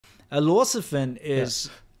A luozifen is,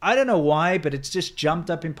 I don't know why, but it's just jumped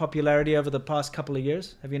up in popularity over the past couple of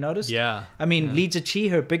years. Have you noticed? Yeah. I mean, ADVChina,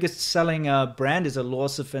 her biggest selling brand is a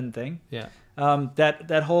luozifen thing. Yeah.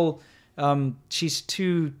 That whole she's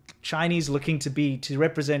too Chinese looking to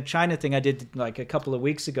represent China thing I did like a couple of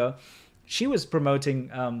weeks ago. She was promoting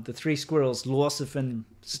the Three Squirrels luozifen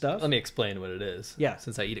stuff. Let me explain what it is. Yeah.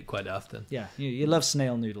 Since I eat it quite often. Yeah, you love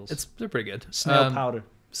snail noodles. They're pretty good. Snail powder.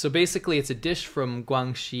 So basically, it's a dish from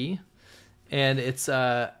Guangxi, and it's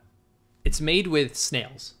made with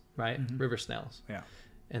snails, right? River snails. Yeah.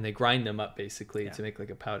 And they grind them up basically to make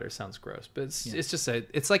like a powder. Sounds gross, but it's just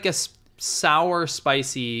it's like a sour,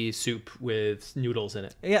 spicy soup with noodles in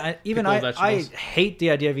it. Yeah, I hate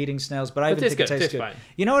the idea of eating snails, but I even think it tastes good. Fine.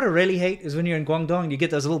 You know what I really hate is when you're in Guangdong, you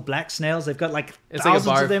get those little black snails. They've got like it's thousands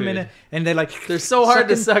like a bar of them food. in it, and they're like they're so hard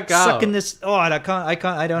to suck out. Sucking this. Oh, I don't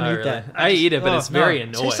eat that. I eat it, but it's very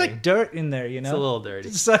annoying. It tastes like dirt in there, you know. It's a little dirty.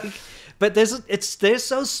 It's like, but they're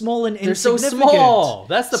so small and they're so insignificant. small.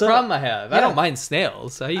 That's the problem I have. I don't mind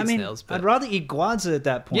snails. I eat mean, snails. But I'd rather eat guaza at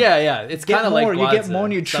that point. Yeah. It's kind of like guaza, you get more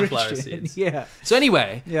sunflower nutrition. seeds. Yeah. So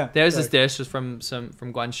anyway, there's this dish from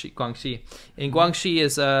Guangxi. And Guangxi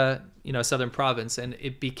is a southern province, and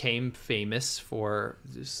it became famous for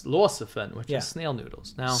this luozifen, which is snail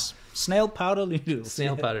noodles. Now snail powder noodles.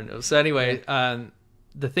 Snail powder noodles. So anyway,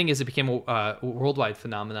 the thing is, it became a worldwide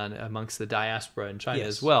phenomenon amongst the diaspora in China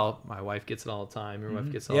as well. My wife gets it all the time. Your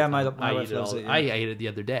wife gets it all the time. My wife loves it. I ate it the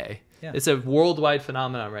other day. Yeah. It's a worldwide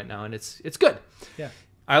phenomenon right now, and it's good. Yeah.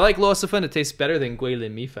 I like luozifen. It tastes better than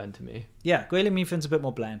guilin mifen to me. Yeah, guilin mifen's a bit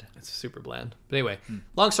more bland. It's super bland. But anyway,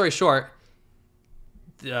 long story short,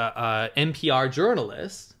 the NPR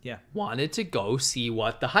journalist wanted to go see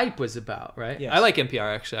what the hype was about, right? Yes. I like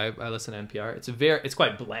NPR, actually. I listen to NPR. It's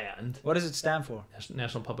quite bland. What does it stand for?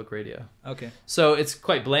 National Public Radio. Okay. So it's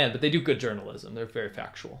quite bland, but they do good journalism. They're very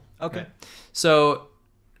factual. Okay. Right? So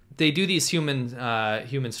they do these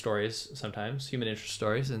human stories sometimes, human interest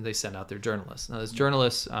stories, and they send out their journalists. Now, this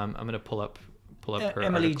journalist, I'm going to pull up her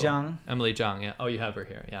Emily article. Zhang. Emily Zhang, yeah. Oh, you have her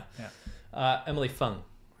here, yeah. Emily Feng.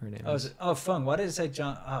 Her name is. Feng. Why did it say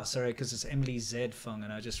John? Oh, sorry, because it's Emily Z Feng,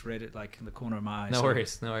 and I just read it like in the corner of my eyes. No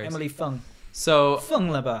worries. Emily Feng. So Feng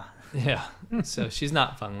Leba. Yeah. So she's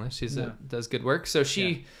not Feng. She's does good work. So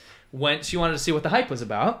she wanted to see what the hype was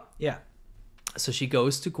about. Yeah. So she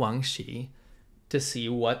goes to Guangxi to see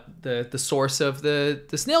what the source of the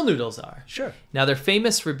snail noodles are. Sure. Now they're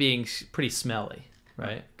famous for being pretty smelly.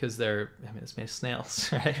 Right, because it's made of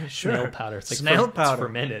snails, right? Sure. Snail powder. It's like snail powder. It's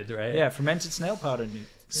fermented, right? Yeah, fermented snail powder.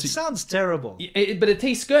 It sounds terrible. But it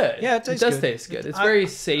tastes good. Yeah, it does taste good. It's very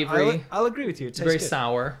savory. I'll agree with you. It tastes very good.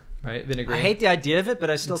 sour, right? Vinegary. I hate the idea of it, but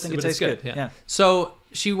I still think it tastes good. Yeah. So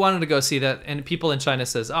she wanted to go see that, and people in China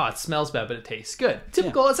says, "Oh, it smells bad, but it tastes good."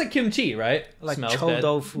 Typical. It's like kimchi, right? Like smells chou bad.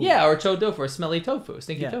 tofu. Yeah, or chou tofu, or smelly tofu,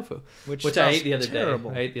 stinky tofu, which I ate the other terrible.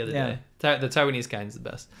 day. I ate the other day. The Taiwanese kind is the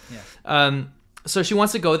best. Yeah. So she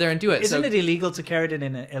wants to go there and do it. Isn't it illegal to carry it in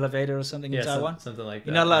an elevator or something in Taiwan? Something like that.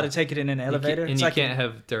 You're not allowed to take it in an elevator. And you can't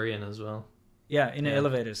have durian as well. Yeah, in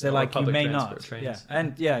elevators. They're like, you may not. Trains. Yeah.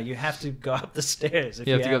 And you have to go up the stairs. If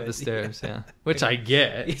you have to go up the stairs, Which I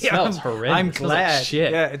get. It smells horrendous. I'm glad. Like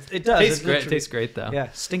shit. Yeah, it does. It tastes great though. Yeah,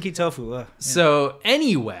 stinky tofu. So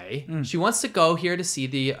anyway, she wants to go here to see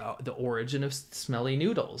the origin of smelly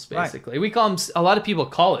noodles, basically. Right. We call them, a lot of people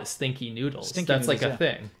call it stinky noodles. That's like a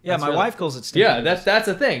thing. Yeah, my wife calls it stinky noodles. That's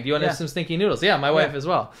a thing. Do you want to have some stinky noodles? Yeah, my wife as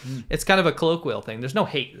well. It's kind of a colloquial thing. There's no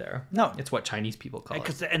hate there. No. It's what Chinese people call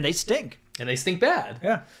it. And they stink. And they stink bad.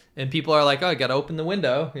 Yeah. And people are like, oh, I got to open the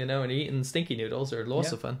window, and eating stinky noodles or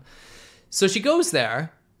luozifen. So she goes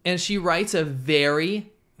there and she writes a very,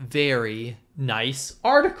 very nice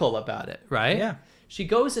article about it, right? Yeah. She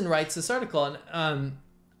goes and writes this article, and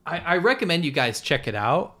I recommend you guys check it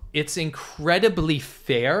out. It's incredibly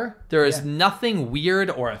fair. There is nothing weird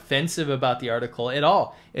or offensive about the article at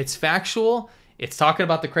all. It's factual. It's talking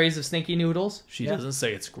about the craze of stinky noodles. She doesn't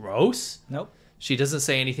say it's gross. Nope. She doesn't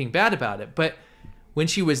say anything bad about it. But when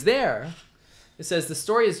she was there, it says the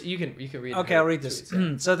story is, you can read it. Okay, I'll read this.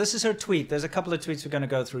 So this is her tweet. There's a couple of tweets we're going to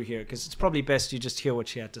go through here because it's probably best you just hear what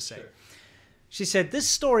she had to say. Sure. She said, this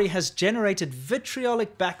story has generated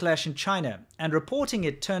vitriolic backlash in China, and reporting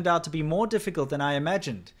it turned out to be more difficult than I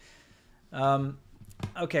imagined.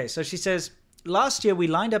 Okay, so she says, last year we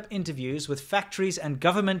lined up interviews with factories and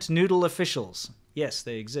government noodle officials. Yes,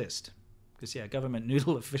 they exist. Because, government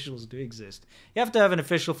noodle officials do exist. You have to have an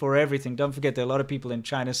official for everything. Don't forget there are a lot of people in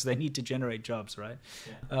China, so they need to generate jobs, right?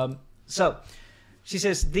 Yeah. So she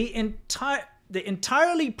says, the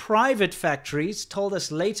entirely private factories told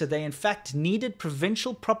us later they in fact needed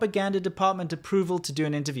provincial propaganda department approval to do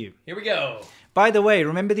an interview. Here we go. By the way,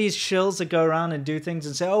 remember these shills that go around and do things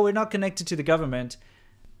and say, "Oh, we're not connected to the government."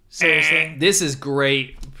 Seriously, this is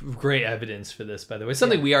great evidence for this. By the way,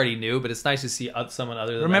 something we already knew, but it's nice to see someone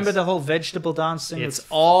other than remember us. the whole vegetable dance thing? It's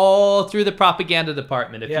all through the propaganda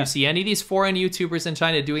department. If Yeah. you see any of these foreign YouTubers in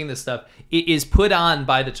China doing this stuff, it is put on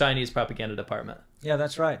by the Chinese propaganda department. Yeah,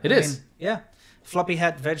 that's right. It is. Yeah. Floppy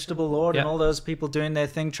hat vegetable lord and Yeah. all those people doing their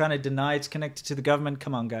thing, trying to deny it's connected to the government.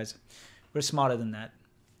 Come on, guys. We're smarter than that.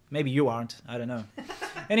 Maybe you aren't. I don't know.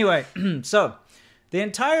 Anyway, so the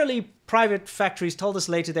entirely private factories told us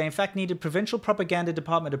later they in fact needed provincial propaganda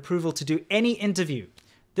department approval to do any interview.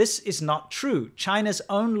 This is not true. China's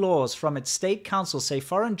own laws from its state council say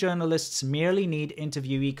foreign journalists merely need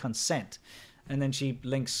interviewee consent. And then she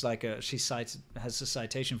links has a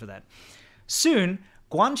citation for that. Soon,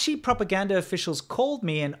 Guangxi propaganda officials called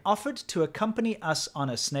me and offered to accompany us on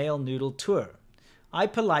a snail noodle tour. I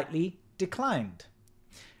politely declined.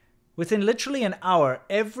 Within literally an hour,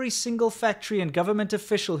 every single factory and government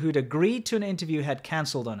official who'd agreed to an interview had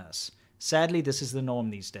cancelled on us. Sadly, this is the norm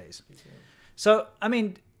these days. So, I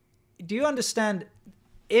mean, do you understand?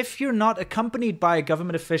 If you're not accompanied by a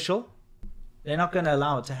government official, they're not going to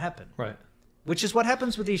allow it to happen. Right. Which is what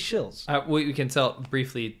happens with these shills. We can tell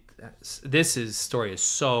briefly. This story is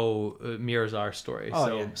so mirrors our story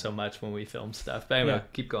so much when we film stuff. But anyway,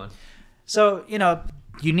 keep going. So,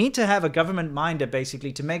 you need to have a government minder,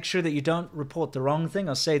 basically, to make sure that you don't report the wrong thing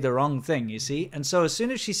or say the wrong thing, you see? And so as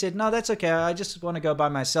soon as she said, no, that's okay, I just want to go by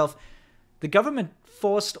myself, the government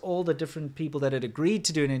forced all the different people that had agreed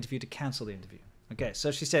to do an interview to cancel the interview. Okay,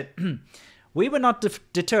 so she said, we were not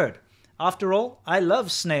deterred. After all, I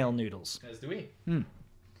love snail noodles. As do we.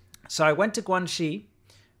 So I went to Guangxi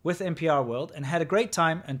with NPR World and had a great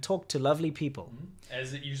time and talked to lovely people.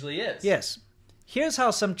 As it usually is. Yes. Here's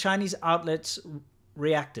how some Chinese outlets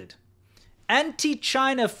reacted.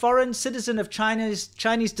 Anti-China foreign citizen of Chinese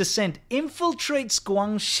descent infiltrates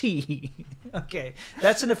Guangxi. Okay,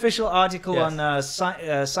 that's an official article on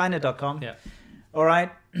Sina.com. Yeah. All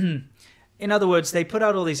right. In other words, they put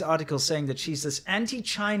out all these articles saying that she's this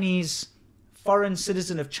anti-Chinese foreign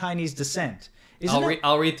citizen of Chinese descent.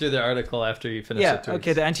 I'll read through the article after you finish it. Yeah,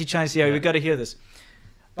 okay, the anti-Chinese. Yeah, we've got to hear this.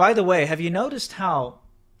 By the way, have you noticed how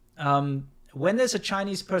when there's a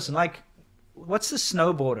Chinese person, like, what's the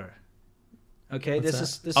snowboarder? Okay,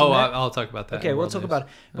 I'll talk about that. Okay, we'll talk about it.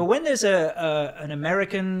 But when there's an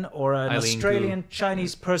American or an Australian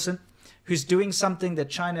Chinese person who's doing something that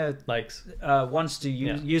China likes, wants to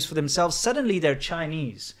use for themselves, suddenly they're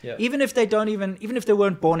Chinese. Yeah. Even if they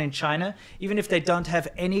weren't born in China, even if they don't have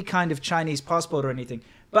any kind of Chinese passport or anything.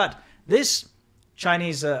 But this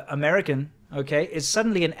Chinese American, okay, is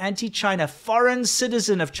suddenly an anti-China foreign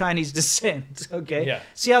citizen of Chinese descent. Okay, yeah.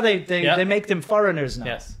 See how they make them foreigners now.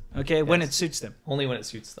 Yes. Okay, when it suits them. Only when it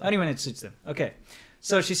suits them. Only when it suits them. Okay.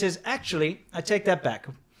 So she says, actually, I take that back.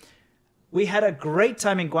 We had a great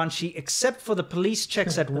time in Guangxi, except for the police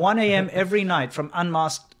checks at 1 a.m. every night from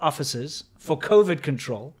unmasked officers for COVID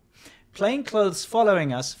control, plainclothes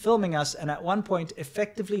following us, filming us, and at one point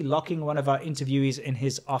effectively locking one of our interviewees in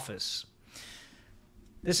his office.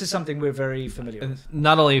 This is something we're very familiar with.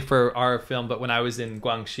 Not only for our film, but when I was in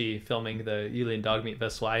Guangxi filming the Yulin Dog Meat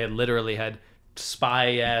Festival, I had literally had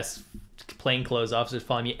spy-ass plainclothes officers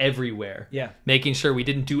following me everywhere. Yeah. Making sure we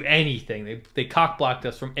didn't do anything. They cock-blocked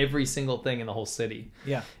us from every single thing in the whole city.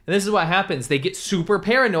 Yeah. And this is what happens. They get super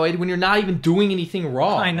paranoid when you're not even doing anything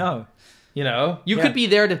wrong. I know. You could be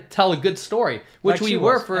there to tell a good story, which Like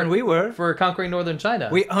we were for conquering northern China.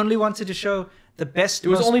 We only wanted to show the best,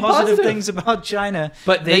 was most only positive positive things about China.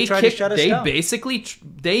 But they tried to shut us down. basically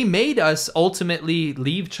they made us ultimately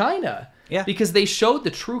leave China. Yeah. Because they showed the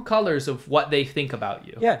true colors of what they think about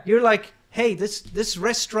you. Yeah, you're like, hey, this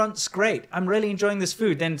restaurant's great. I'm really enjoying this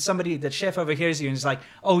food. Then the chef overhears you and is like,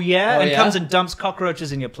 oh yeah? And comes and dumps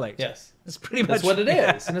cockroaches in your plate. Yes. That's pretty much what it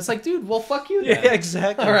is. And it's like, dude, well, fuck you then. Yeah,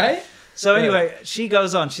 exactly. All right? So anyway, she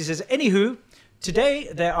goes on. She says, anywho, today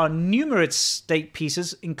there are numerous state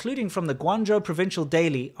pieces, including from the Guangzhou Provincial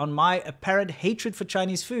Daily, on my apparent hatred for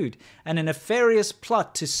Chinese food and a nefarious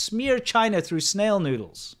plot to smear China through snail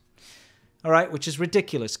noodles. All right, which is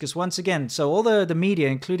ridiculous because once again, so all the media,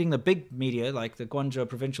 including the big media like the Guangzhou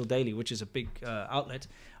Provincial Daily, which is a big outlet,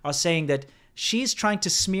 are saying that she's trying to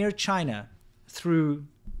smear China through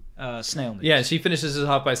snail noodles. Yeah, she finishes it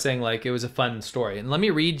off by saying like it was a fun story. And let me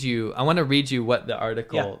read you. I want to read you what the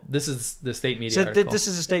article. Yeah. This is the state media article. This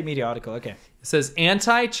is a state media article. Okay. It says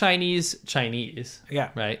anti-Chinese Chinese. Yeah.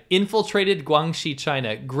 Right. Infiltrated Guangxi,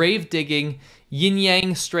 China. Grave digging. Yin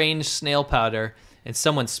Yang strange snail powder. And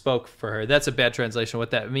someone spoke for her. That's a bad translation.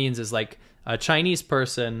 What that means is like a Chinese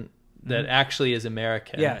person that actually is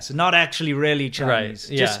American. Yeah, so not actually really Chinese.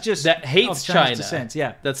 Right. Yeah. Just that hates of Chinese China. descent.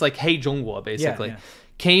 Yeah. That's like Hey Zhongguo, basically. Yeah.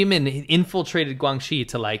 Came and infiltrated Guangxi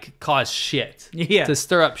to like cause shit. Yeah. To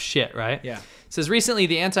stir up shit, right? Yeah. It says recently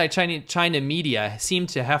the anti-China media seem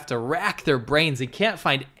to have to rack their brains and can't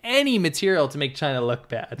find any material to make China look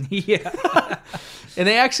bad. Yeah. And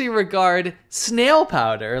they actually regard snail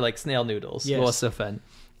powder, like snail noodles, Yes.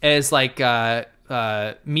 as like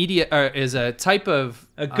media, or is a type of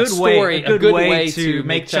A good story, way, a good way to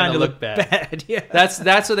make China look bad. bad. Yeah.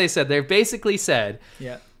 That's what they said. They basically said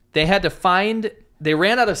Yeah. they had to find. They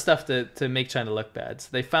ran out of stuff to make China look bad. So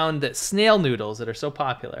they found that snail noodles that are so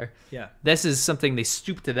popular. Yeah. This is something they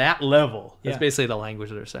stooped to that level. That's Yeah. basically the language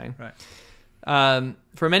that they're saying. Right.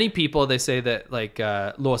 For many people, they say that like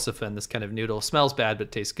luosafen, this kind of noodle, smells bad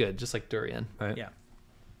but tastes good, just like durian. Right.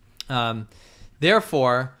 Yeah.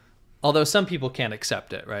 Therefore, although some people can't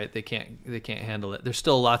accept it, right? They can't handle it. There's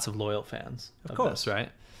still lots of loyal fans of course. this, right?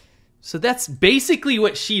 So that's basically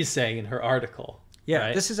what she's saying in her article. Yeah.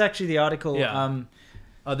 right? This is actually the article. Yeah.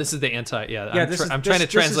 Oh, this is the anti. Yeah, I'm this- trying to this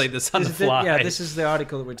translate is- this on the fly. Yeah, this is the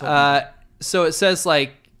article that we're talking about. So it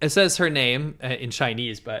says her name in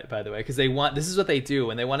Chinese, by the way, because this is what they do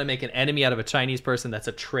when they want to make an enemy out of a Chinese person that's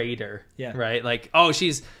a traitor. Yeah. Right. Like, oh,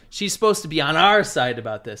 she's supposed to be on our side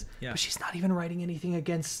about this, Yeah. but she's not even writing anything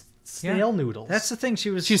against snail noodles. That's the thing.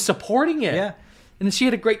 She's supporting it. Yeah. And then she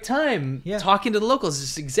had a great time Yeah. talking to the locals.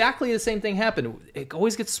 It's exactly the same thing happened. It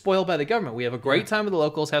always gets spoiled by the government. We have a great time with the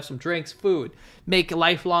locals, have some drinks, food, make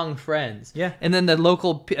lifelong friends. Yeah. And then the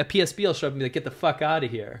local PSB will show up and be like, get the fuck out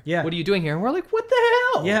of here. Yeah. What are you doing here? And we're like, what the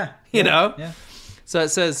hell? Yeah. You know? Yeah. So it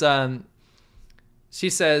says,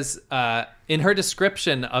 she says, in her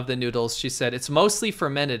description of the noodles, she said, it's mostly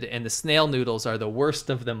fermented and the snail noodles are the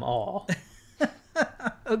worst of them all.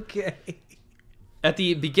 Okay. At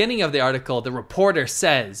the beginning of the article, the reporter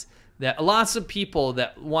says that lots of people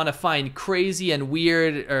that want to find crazy and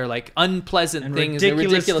weird or like unpleasant And things, ridiculous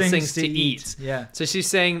and ridiculous things things to to eat. Yeah. So she's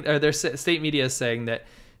saying, or their state media is saying that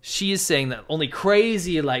she's saying that only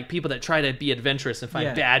crazy like people that try to be adventurous and find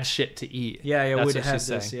Yeah. bad shit to eat. Yeah, yeah, That's would what have she's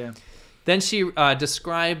this. saying. Yeah. Then she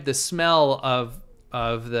described the smell of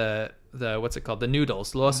the what's it called, the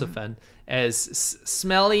noodles, luosafen, as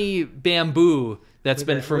smelly bamboo that's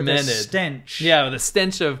been fermented. With a stench. Yeah, with a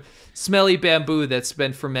stench of smelly bamboo that's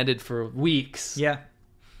been fermented for weeks. Yeah.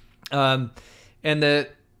 And the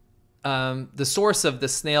source of the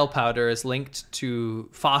snail powder is linked to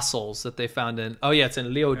fossils that they found in it's in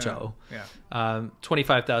Liuzhou, Yeah.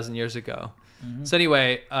 25,000 years ago. So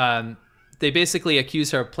anyway, they basically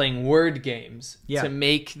accuse her of playing word games Yeah. to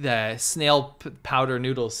make the snail powder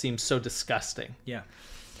noodles seem so disgusting. Yeah.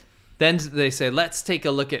 Then they say, let's take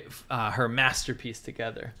a look at her masterpiece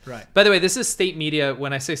together. Right. By the way, this is state media.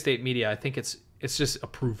 When I say state media, I think it's just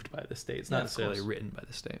approved by the state. It's not Yeah, of necessarily course. written by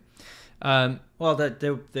the state. Well,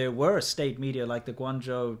 there were state media like the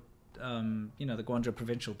Guangzhou, the Guangzhou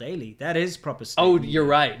Provincial Daily. That is proper state. Oh, media. you're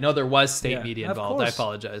right. No, there was state Yeah, media of involved. I course.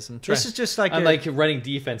 apologize. This is just like I'm a- like running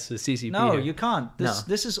defense to the CCP. No, here. you can't.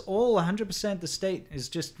 This is all 100% the state is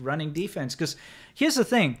just running defense. Because here's the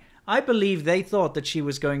thing. I believe they thought that she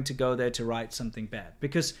was going to go there to write something bad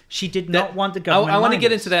because she did not want the government. I want to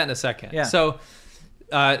get minders. into that in a second. Yeah. So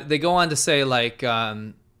they go on to say like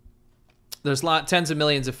there's tens of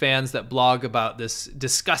millions of fans that blog about this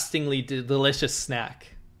disgustingly delicious snack,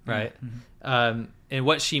 right? Mm-hmm. And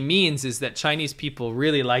what she means is that Chinese people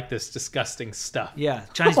really like this disgusting stuff. Yeah,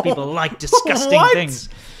 Chinese people like disgusting What? things.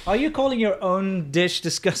 Are you calling your own dish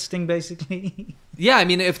disgusting, basically? Yeah, I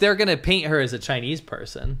mean, if they're gonna paint her as a Chinese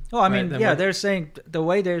person, Oh, I mean, right, then yeah, we're- they're saying the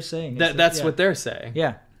way they're saying. Is that's yeah. what they're saying.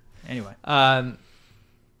 Yeah. Anyway.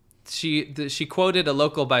 She quoted a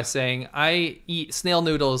local by saying, "I eat snail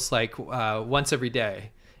noodles like once every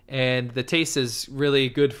day, and the taste is really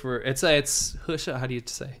good for it's how do you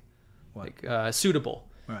say, What? like suitable,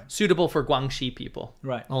 Right. suitable for Guangxi people,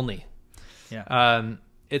 Right. only. Yeah.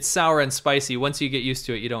 It's sour and spicy. Once you get used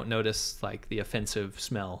to it, you don't notice like the offensive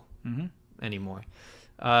smell anymore."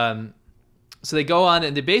 So they go on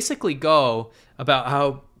and they basically go about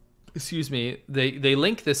how, they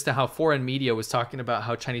link this to how foreign media was talking about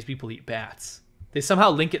how Chinese people eat bats. They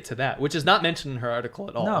somehow link it to that, which is not mentioned in her article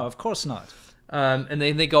at all. No, of course not. And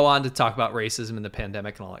then they go on to talk about racism and the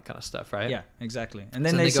pandemic and all that kind of stuff, right? Yeah, exactly. And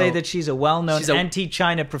then So they they say go- that she's a well-known She's a-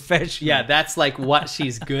 anti-China professional. Yeah, that's like what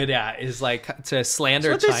she's good at, is like to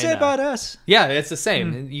slander That's what China. they say about us. Yeah, it's the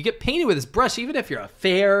same. You get painted with this brush, even if you're a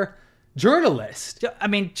fair journalist. I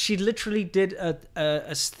mean, she literally did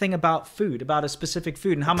a thing about food, about a specific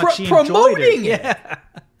food, and how much she Promoting enjoyed it. Yeah.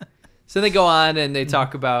 So they go on and they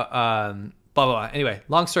talk about blah, blah, blah. Anyway,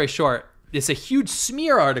 long story short, it's a huge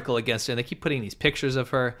smear article against her, and they keep putting these pictures of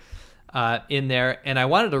her in there. And I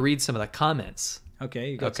wanted to read some of the comments.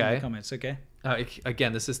 Okay, you got some of the comments. Okay.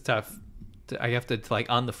 Again, this is tough. I have to like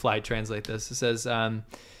on the fly translate this. It says,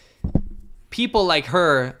 people like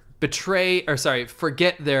her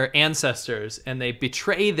forget their ancestors, and they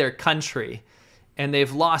betray their country, and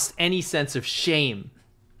they've lost any sense of shame.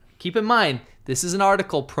 Keep in mind, this is an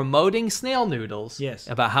article promoting Snail Noodles. Yes.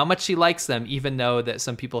 About how much she likes them, even though that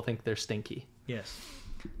some people think they're stinky. Yes.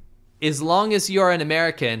 As long as you're an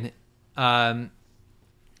American,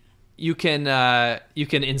 you can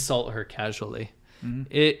insult her casually. Mm-hmm.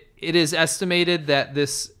 It is estimated that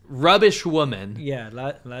this rubbish woman,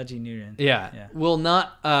 Laji Nguyen, will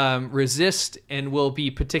not resist and will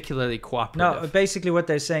be particularally cooperative. No, basically what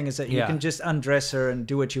they're saying is that you can just undress her and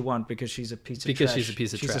do what you want because she's a piece of trash. Because she's a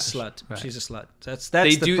piece of trash. She's a slut. Right. She's a slut. That's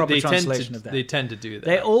the proper translation of that. They tend to do that.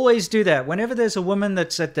 They always do that. Whenever there's a woman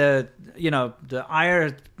that's at the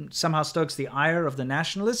ire, somehow stokes the ire of the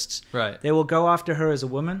nationalists, right? They will go after her as a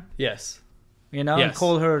woman. Yes. And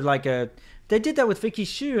call her like a... They did that with Vicky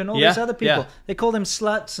Xu and all these other people. Yeah. They call them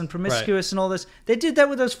sluts and promiscuous and all this. They did that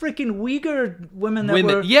with those freaking Uyghur women that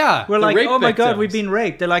were like, oh my God, we've been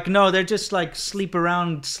raped. They're like, no, they're just like sleep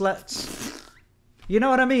around sluts. You know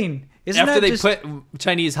what I mean? After they put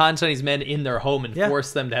Han Chinese men in their home and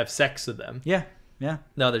force them to have sex with them. Yeah. Yeah.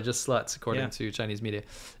 No, they're just sluts, according to Chinese media.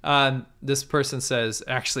 This person says,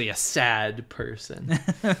 actually a sad person.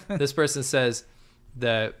 This person says,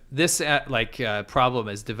 this problem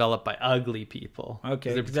is developed by ugly people.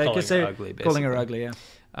 Okay, they're calling her ugly.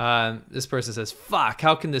 Yeah. This person says, "Fuck!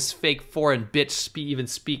 How can this fake foreign bitch even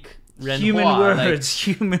speak Renhua?" Human words,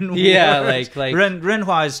 human words. Yeah, like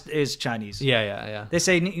Renhua is Chinese. Yeah. They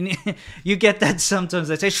say you get that sometimes.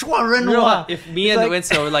 They say Shua Renhua. If me and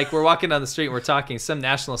Winston we're walking down the street and we're talking, some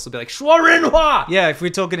nationalists will be like Shua Renhua. Yeah, if we're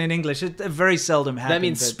talking in English, it very seldom happens. That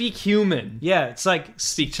means speak human. Yeah, it's like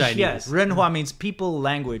speak Chinese. Yes, Renhua means people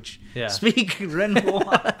language. Yeah. Speak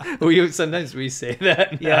Renhua. Sometimes we say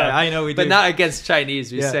that. Yeah, I know we do. But not against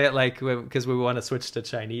Chinese. We say it like because we want to switch to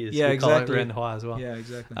Chinese. Yeah, we exactly. call it Renhua as well. Yeah,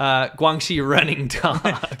 exactly. Guangxi running dog.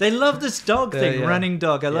 They love this dog thing, running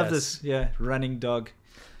dog. I love this. Yeah, running dog.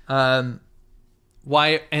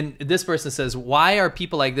 Why? And this person says, why are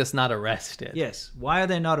people like this not arrested? Yes. Why are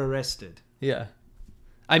they not arrested? Yeah.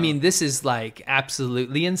 I mean, this is like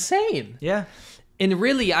absolutely insane. Yeah. And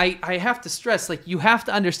really, I have to stress, like, you have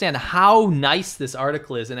to understand how nice this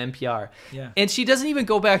article is in NPR. Yeah. And she doesn't even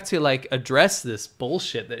go back to, like, address this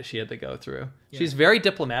bullshit that she had to go through. Yeah. She's very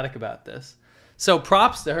diplomatic about this. So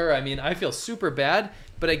props to her. I mean, I feel super bad.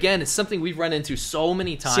 But again, it's something we've run into so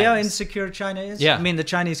many times. See how insecure China is? Yeah. I mean, the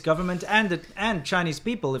Chinese government and Chinese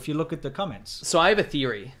people, if you look at the comments. So I have a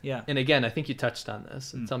theory. Yeah. And again, I think you touched on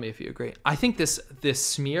this. And tell me if you agree. I think this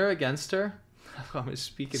smear against her... I'm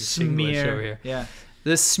speaking English over here. Yeah.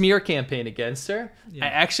 This smear campaign against her, I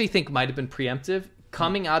actually think might have been preemptive,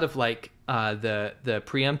 coming out of like the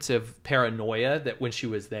preemptive paranoia that when she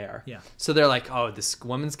was there. Yeah. So they're like, oh, this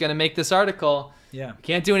woman's gonna make this article. Yeah.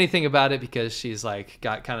 Can't do anything about it because she's like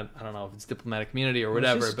got kind of, I don't know if it's diplomatic immunity or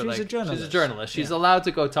whatever, but like she's a journalist. She's allowed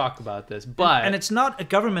to go talk about this. But and it's not a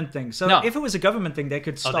government thing. So if it was a government thing, they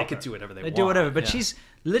could stop. They could do whatever they want. Do whatever. But she's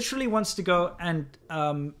literally wants to go and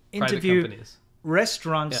interview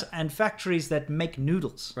restaurants and factories that make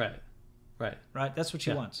noodles. Right. That's what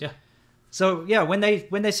she wants. Yeah. So when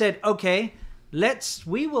they said, okay,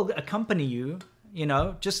 we will accompany you,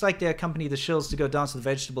 just like they accompany the shills to go dance with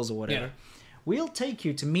vegetables or whatever. Yeah. We'll take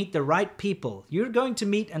you to meet the right people. You're going to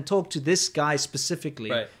meet and talk to this guy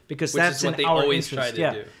specifically, because that's in our always interest.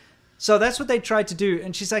 Try to do. So that's what they tried to do.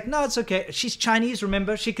 And she's like, no, it's okay. She's Chinese,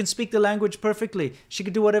 remember? She can speak the language perfectly. She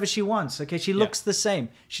can do whatever she wants. Okay, she looks the same.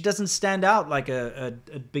 She doesn't stand out like a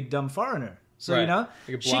big dumb foreigner. So, like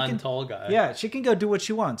a blonde, tall guy. Yeah, she can go do what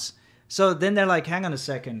she wants. So then they're like, hang on a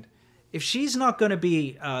second. If she's not going to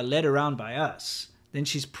be led around by us, then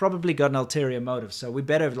she's probably got an ulterior motive. So we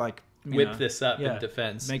better whip this up in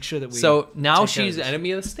defense. Make sure that we. So now she's enemy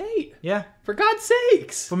of the state. Yeah. For God's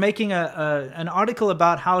sakes. For making an article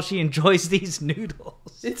about how she enjoys these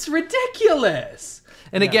noodles. It's ridiculous.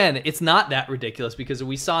 And again, it's not that ridiculous because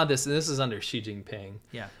we saw this, and this is under Xi Jinping.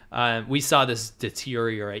 Yeah. We saw this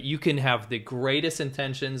deteriorate. You can have the greatest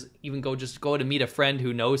intentions, even go to meet a friend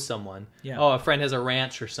who knows someone. Yeah. Oh, a friend has a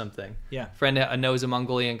ranch or something. Yeah. Friend knows a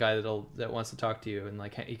Mongolian guy that wants to talk to you, and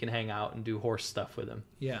like you can hang out and do horse stuff with him.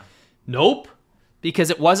 Yeah. Nope. Because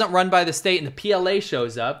it wasn't run by the state, and the PLA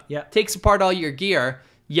shows up, takes apart all your gear,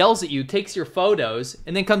 yells at you, takes your photos,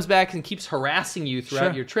 and then comes back and keeps harassing you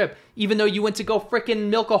throughout your trip, even though you went to go frickin'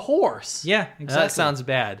 milk a horse. Yeah, exactly. That sounds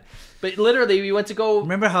bad. But literally, we went to go...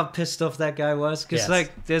 Remember how pissed off that guy was? Because,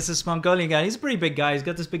 like, there's this Mongolian guy. He's a pretty big guy. He's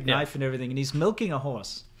got this big knife and everything, and he's milking a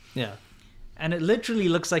horse. Yeah. And it literally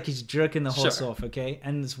looks like he's jerking the horse off, okay?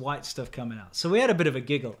 And there's white stuff coming out. So we had a bit of a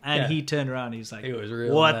giggle. And he turned around and he's like,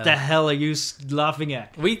 what the hell are you laughing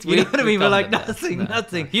at? You know what I mean? We're like,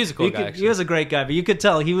 nothing. He was a cool guy, actually. He was a great guy, but you could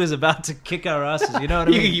tell he was about to kick our asses. You know what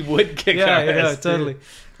I mean? He would kick our asses. Yeah, totally.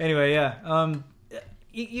 Anyway,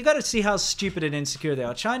 you got to see how stupid and insecure they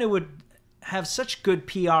are. China would have such good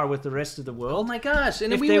PR with the rest of the world. Oh my gosh.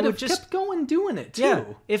 And if we would have kept going doing it too. Yeah,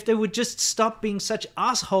 if they would just stop being such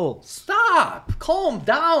assholes. Stop. Calm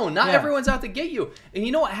down. Not everyone's out to get you. And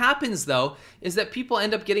you know what happens though, is that people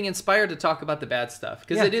end up getting inspired to talk about the bad stuff.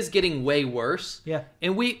 Because it is getting way worse. Yeah.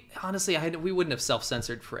 And we, honestly, we wouldn't have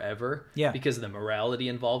self-censored forever. Yeah. Because of the morality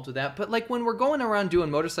involved with that. But like when we're going around doing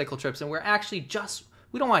motorcycle trips and we're actually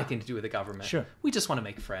we don't want anything to do with the government. Sure. We just want to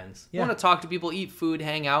make friends. Yeah. We want to talk to people, eat food,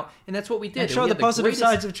 hang out, and that's what we did. And show the positive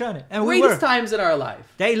sides of China. And greatest times in our life.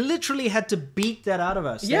 They literally had to beat that out of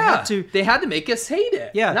us. They had to make us hate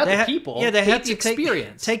it. Yeah, not the people. Yeah, they had to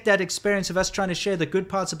experience. Take that experience of us trying to share the good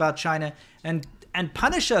parts about China and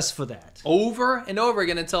punish us for that. Over and over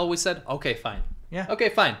again until we said, okay, fine. Yeah. Okay,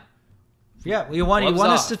 fine. Yeah, you want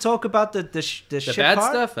us to talk about the shit bad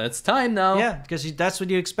part? stuff? It's time now. Yeah, because that's what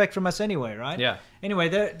you expect from us anyway, right? Yeah. Anyway,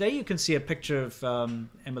 there you can see a picture of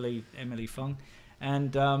Emily Feng,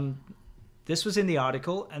 and this was in the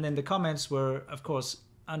article, and then the comments were, of course,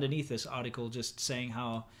 underneath this article, just saying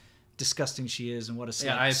how disgusting she is and what a slut.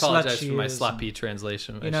 Yeah, I apologize for my sloppy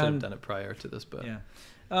translation. I should have done it prior to this, but yeah.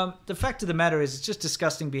 The fact of the matter is, it's just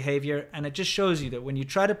disgusting behavior, and it just shows you that when you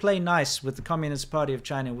try to play nice with the Communist Party of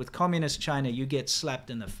China, with Communist China, you get slapped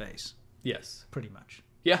in the face. Yes. Pretty much.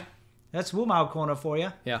 Yeah. That's Wu Mao Corner for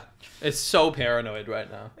you. Yeah. It's so paranoid right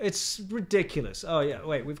now. It's ridiculous. Oh yeah,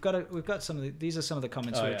 wait, we've got some of these are some of the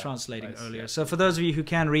comments we were translating earlier. Yeah. So for those of you who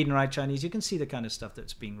can read and write Chinese, you can see the kind of stuff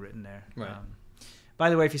that's being written there. Right. By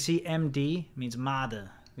the way, if you see MD, it means Made.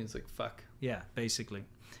 Means like fuck. Yeah, basically.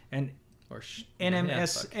 And or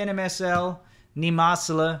NMSL,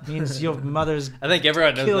 Nimasala means your mother's. I think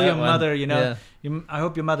everyone knows kill that your one. mother. You know, I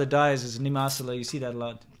hope your mother dies. Is Nimasala. You see that a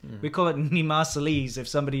lot. We call it Nimasalese if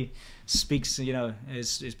somebody speaks. You know,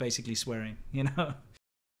 is basically swearing. You know.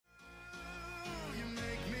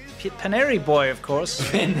 Paneri boy, of course.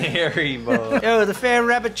 Paneri boy. Oh, the fair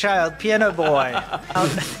rabbit child, piano boy.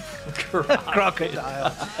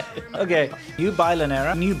 Crocodile. Okay. New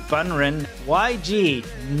Bailanera. New Bunren. YG.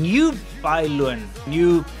 New Bailun.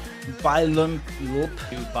 New Bailun Loop.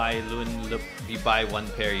 New Bailun Loop. You buy one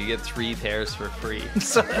pair, you get 3 pairs for free.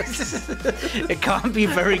 So, it can't be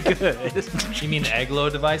very good. You mean Aglo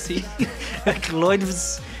devicey?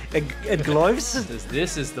 Agloives.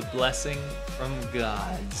 This is the blessing from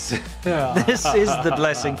gods. This is the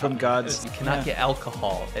blessing from gods. You cannot get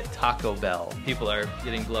alcohol at Taco Bell. People are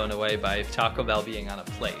getting blown away by Taco Bell being on a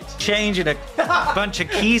plate. Changing a bunch of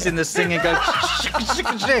keys in this thing and go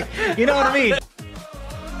shik. You know what I mean?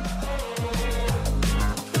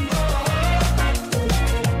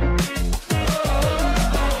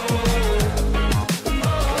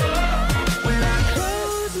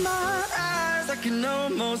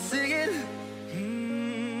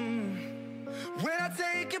 When I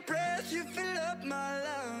take a breath, you fill up my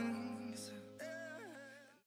lungs.